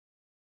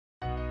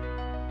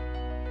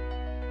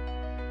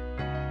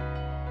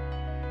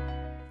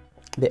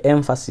the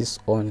emphasis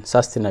on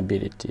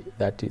sustainability,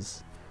 that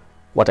is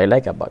what I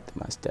like about the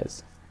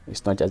masters.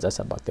 It's not just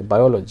about the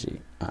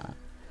biology,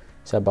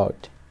 it's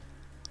about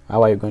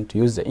how are you going to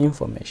use the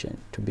information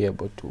to be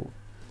able to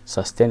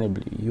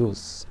sustainably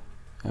use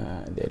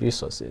the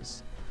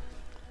resources,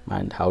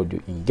 and how do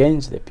you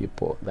engage the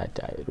people that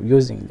are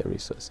using the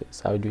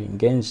resources, how do you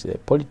engage the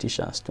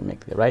politicians to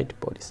make the right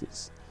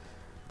policies.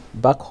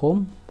 Back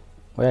home,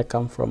 where I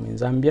come from in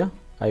Zambia,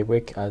 I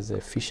work as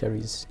a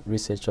fisheries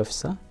research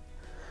officer,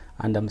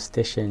 and I'm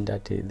stationed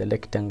at the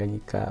Lake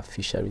Tanganyika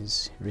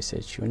Fisheries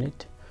Research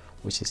Unit,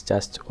 which is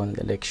just on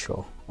the lake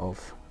shore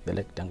of the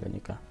Lake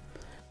Tanganyika.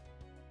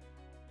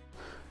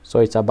 So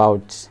it's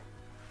about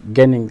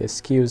gaining the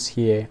skills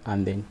here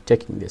and then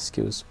taking the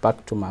skills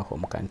back to my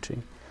home country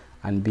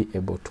and be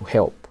able to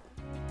help